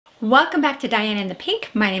Welcome back to Diana in the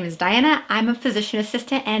Pink. My name is Diana. I'm a physician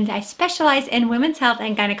assistant and I specialize in women's health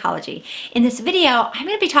and gynecology. In this video, I'm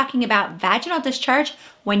going to be talking about vaginal discharge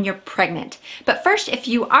when you're pregnant. But first, if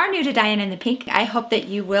you are new to Diana in the Pink, I hope that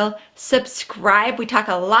you will subscribe. We talk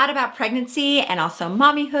a lot about pregnancy and also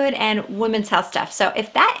mommyhood and women's health stuff. So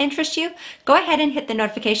if that interests you, go ahead and hit the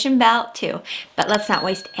notification bell too. But let's not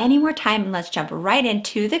waste any more time and let's jump right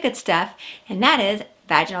into the good stuff, and that is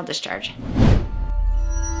vaginal discharge.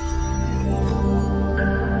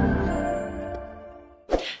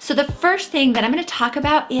 So the first thing that I'm going to talk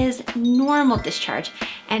about is normal discharge,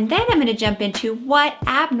 and then I'm going to jump into what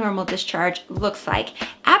abnormal discharge looks like.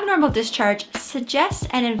 Abnormal discharge suggests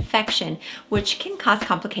an infection which can cause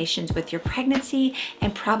complications with your pregnancy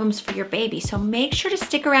and problems for your baby. So make sure to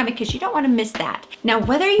stick around because you don't want to miss that. Now,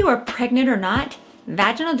 whether you are pregnant or not,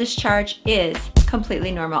 vaginal discharge is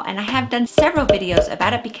completely normal, and I have done several videos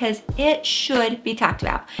about it because it should be talked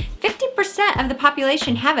about. 50% of the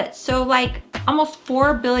population have it, so like almost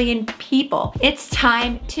 4 billion people. It's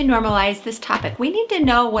time to normalize this topic. We need to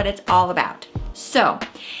know what it's all about. So,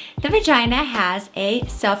 the vagina has a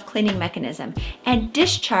self-cleaning mechanism, and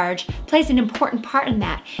discharge plays an important part in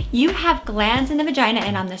that. You have glands in the vagina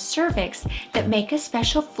and on the cervix that make a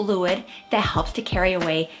special fluid that helps to carry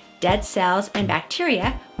away dead cells and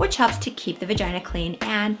bacteria, which helps to keep the vagina clean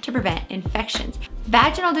and to prevent infections.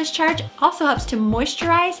 Vaginal discharge also helps to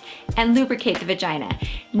moisturize and lubricate the vagina.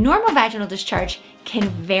 Normal vaginal discharge can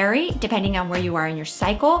vary depending on where you are in your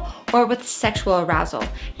cycle or with sexual arousal.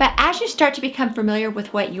 But as you start to become familiar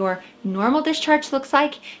with what your normal discharge looks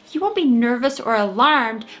like, you won't be nervous or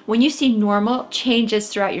alarmed when you see normal changes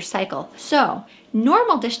throughout your cycle. So,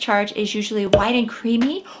 normal discharge is usually white and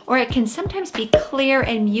creamy, or it can sometimes be clear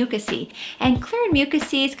and mucousy. And clear and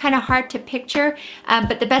mucousy is kind of hard to picture,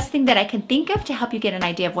 but the best thing that I can think of to help you get an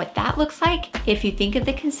idea of what that looks like, if you think of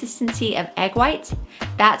the consistency of egg whites,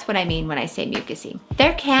 that's what I mean when I say mucousy.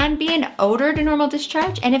 There can be an odor to normal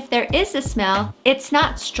discharge, and if there is a smell, it's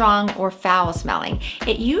not strong or foul smelling.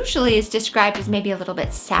 It usually is described as maybe a little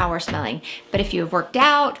bit sour smelling, but if you have worked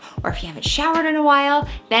out or if you haven't showered in a while,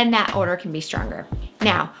 then that odor can be stronger.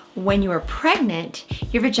 Now, when you are pregnant,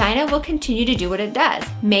 your vagina will continue to do what it does,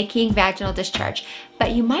 making vaginal discharge.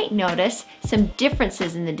 But you might notice some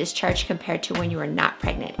differences in the discharge compared to when you are not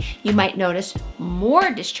pregnant. You might notice more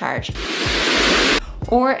discharge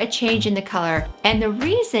or a change in the color. And the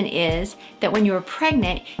reason is that when you are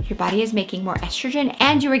pregnant, your body is making more estrogen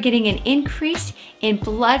and you are getting an increase in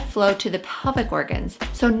blood flow to the pelvic organs.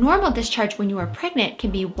 So normal discharge when you are pregnant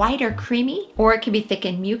can be white or creamy, or it can be thick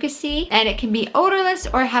and mucousy, and it can be odorless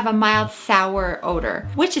or have a mild sour odor,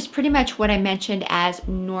 which is pretty much what I mentioned as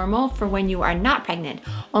normal for when you are not pregnant.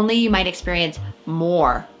 Only you might experience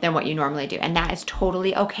more than what you normally do, and that is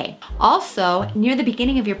totally okay. Also, near the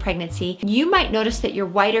beginning of your pregnancy, you might notice that your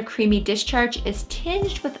white or creamy discharge is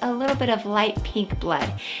tinged with a little bit of light pink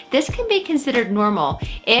blood. This can be considered normal.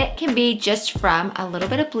 It can be just from a little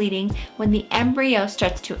bit of bleeding when the embryo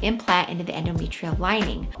starts to implant into the endometrial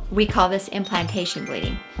lining. We call this implantation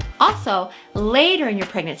bleeding. Also, later in your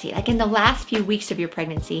pregnancy, like in the last few weeks of your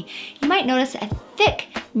pregnancy, you might notice a thick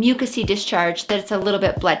mucousy discharge that's a little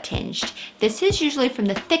bit blood tinged. This is usually from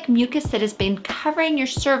the thick mucus that has been covering your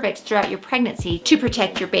cervix throughout your pregnancy to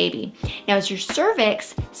protect your baby. Now, as your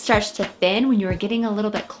cervix starts to thin when you are getting a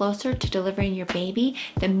little bit closer to delivering your baby,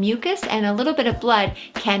 the mucus and a little bit of blood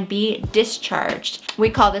can be discharged.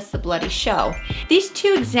 We call this the bloody show. These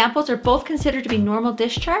two examples are both considered to be normal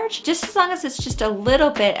discharge, just as long as it's just a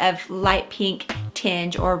little bit of light pink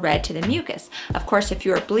tinge or red to the mucus. Of course, if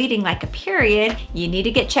you are bleeding like a period, you need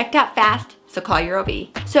to get checked out fast, so call your OB.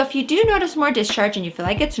 So if you do notice more discharge and you feel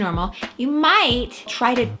like it's normal, you might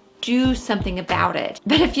try to do something about it.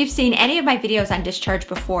 But if you've seen any of my videos on discharge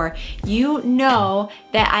before, you know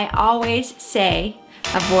that I always say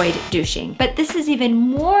avoid douching. But this is even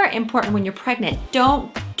more important when you're pregnant.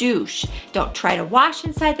 Don't douche. Don't try to wash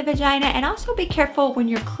inside the vagina, and also be careful when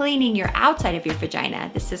you're cleaning your outside of your vagina.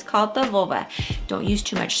 This is called the vulva. Don't use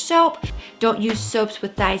too much soap. Don't use soaps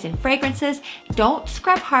with dyes and fragrances. Don't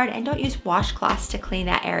scrub hard, and don't use washcloths to clean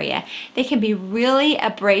that area. They can be really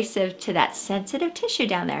abrasive to that sensitive tissue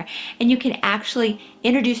down there, and you can actually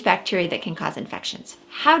introduce bacteria that can cause infections.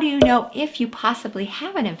 How do you know if you possibly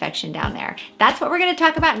have an infection down there? That's what we're going to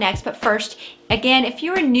talk about next. But first, again, if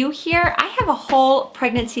you are new here, I have a whole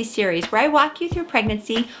pregnancy series where I walk you through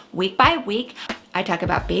pregnancy week by week. I talk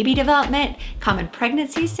about baby development, common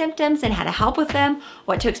pregnancy symptoms and how to help with them,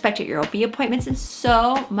 what to expect at your OB appointments, and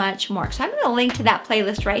so much more. So I'm going to link to that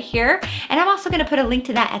playlist right here, and I'm also going to put a link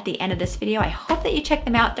to that at the end of this video. I hope that you check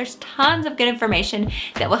them out. There's tons of good information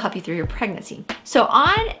that will help you through your pregnancy. So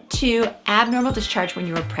on to abnormal discharge when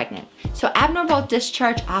you were pregnant. So abnormal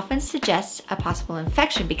discharge often suggests a possible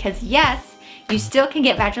infection because yes, you still can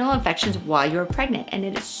get vaginal infections while you're pregnant, and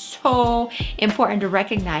it is so important to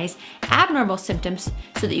recognize abnormal symptoms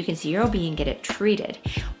so that you can see your OB and get it treated.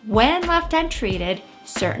 When left untreated,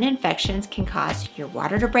 certain infections can cause your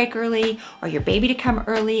water to break early or your baby to come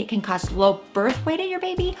early. It can cause low birth weight in your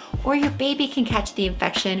baby, or your baby can catch the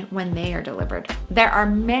infection when they are delivered. There are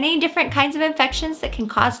many different kinds of infections that can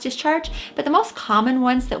cause discharge, but the most common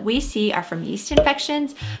ones that we see are from yeast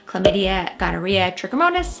infections, chlamydia, gonorrhea,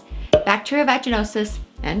 trichomonas, bacterial vaginosis,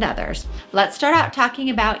 and others. Let's start out talking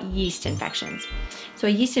about yeast infections. So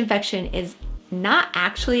a yeast infection is not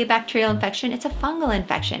actually a bacterial infection, it's a fungal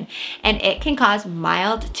infection, and it can cause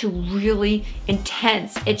mild to really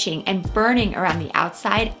intense itching and burning around the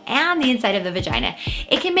outside and the inside of the vagina.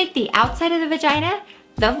 It can make the outside of the vagina,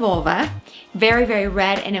 the vulva, very, very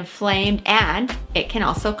red and inflamed, and it can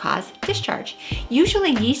also cause discharge.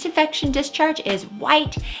 Usually yeast infection discharge is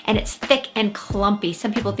white and it's thick and clumpy.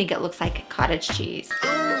 Some people think it looks like cottage cheese.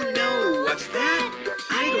 Oh no, what's that?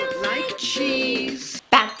 I don't like cheese.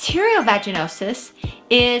 Bacterial vaginosis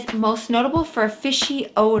is most notable for a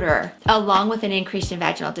fishy odor along with an increase in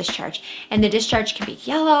vaginal discharge. And the discharge can be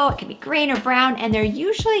yellow, it can be green or brown, and there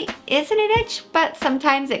usually isn't an itch, but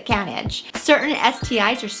sometimes it can itch. Certain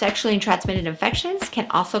STIs or sexually transmitted infections can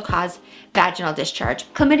also cause vaginal discharge.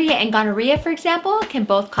 Chlamydia and gonorrhea, for example, can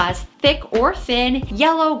both cause thick or thin,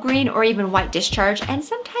 yellow, green, or even white discharge. And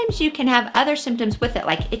sometimes you can have other symptoms with it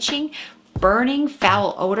like itching, burning,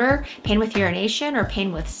 foul odor, pain with urination, or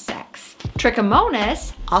pain with sex.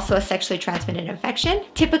 Trichomonas, also a sexually transmitted infection,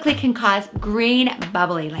 typically can cause green,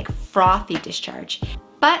 bubbly, like frothy discharge,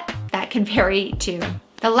 but that can vary too.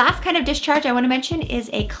 The last kind of discharge I want to mention is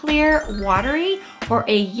a clear, watery, or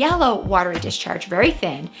a yellow, watery discharge, very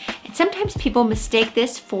thin. And sometimes people mistake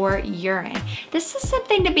this for urine. This is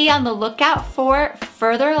something to be on the lookout for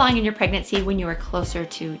further along in your pregnancy when you are closer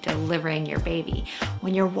to delivering your baby.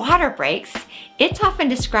 When your water breaks, it's often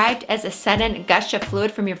described as a sudden gush of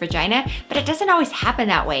fluid from your vagina, but it doesn't always happen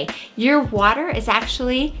that way. Your water is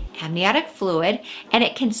actually amniotic fluid, and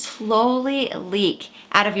it can slowly leak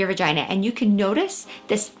out of your vagina, and you can notice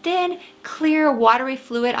this thin, clear, watery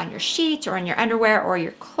fluid on your sheets or on your underwear or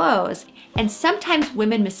your clothes. And sometimes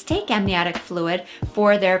women mistake amniotic fluid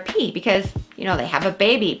for their pee because, you know, they have a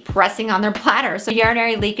baby pressing on their bladder. So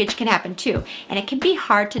urinary leakage can happen too, and it can be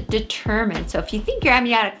hard to determine. So if you think your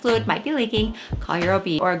amniotic fluid might be leaking, call your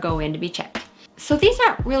OB or go in to be checked. So these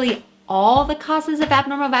aren't really all the causes of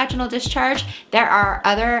abnormal vaginal discharge. There are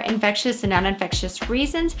other infectious and non-infectious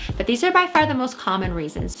reasons, but these are by far the most common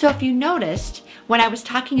reasons. So if you noticed, when I was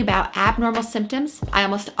talking about abnormal symptoms, I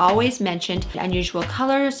almost always mentioned unusual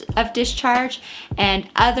colors of discharge and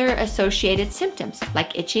other associated symptoms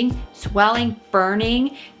like itching, swelling,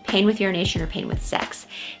 burning, pain with urination, or pain with sex.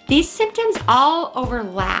 These symptoms all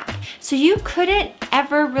overlap, so you couldn't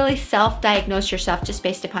ever really self-diagnose yourself just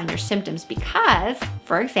based upon your symptoms because,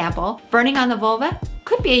 for example, burning on the vulva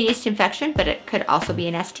could be a yeast infection, but it could also be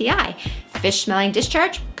an STI. Fish-smelling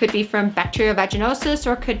discharge could be from bacterial vaginosis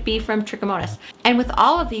or could be from trichomonas. And with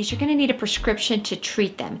all of these, you're gonna need a prescription to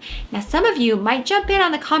treat them. Now, some of you might jump in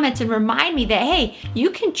on the comments and remind me that, hey, you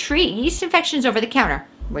can treat yeast infections over the counter,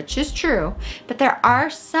 which is true, but there are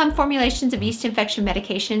some formulations of yeast infection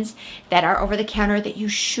medications that are over the counter that you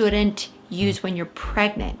shouldn't use when you're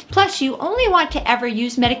pregnant. Plus, you only want to ever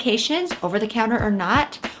use medications, over the counter or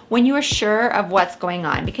not, when you are sure of what's going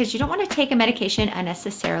on, because you don't want to take a medication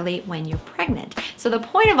unnecessarily when you're pregnant. So the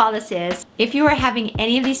point of all this is, if you are having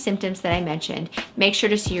any of these symptoms that I mentioned, make sure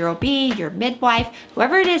to see your OB, your midwife,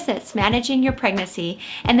 whoever it is that's managing your pregnancy,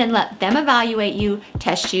 and then let them evaluate you,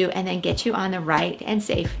 test you, and then get you on the right and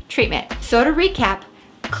safe treatment. So to recap,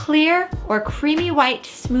 clear or creamy white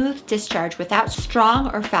smooth discharge without strong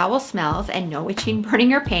or foul smells and no itching,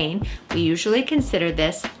 burning, or pain, we usually consider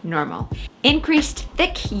this normal. Increased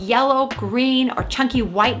thick yellow, green, or chunky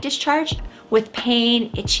white discharge with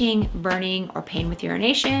pain, itching, burning, or pain with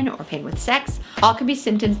urination, or pain with sex, all can be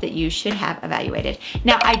symptoms that you should have evaluated.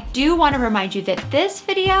 Now, I do want to remind you that this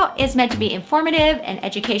video is meant to be informative and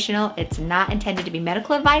educational. It's not intended to be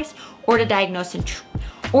medical advice or to diagnose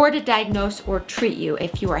or treat you.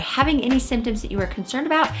 If you are having any symptoms that you are concerned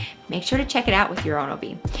about, make sure to check it out with your own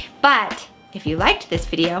OB. But if you liked this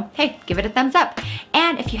video, hey, give it a thumbs up.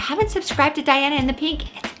 And if you haven't subscribed to Dianainthepink,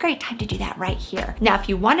 it's a great time to do that right here. Now, if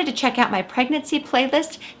you wanted to check out my pregnancy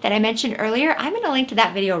playlist that I mentioned earlier, I'm gonna link to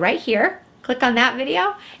that video right here. Click on that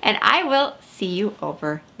video, and I will see you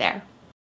over there.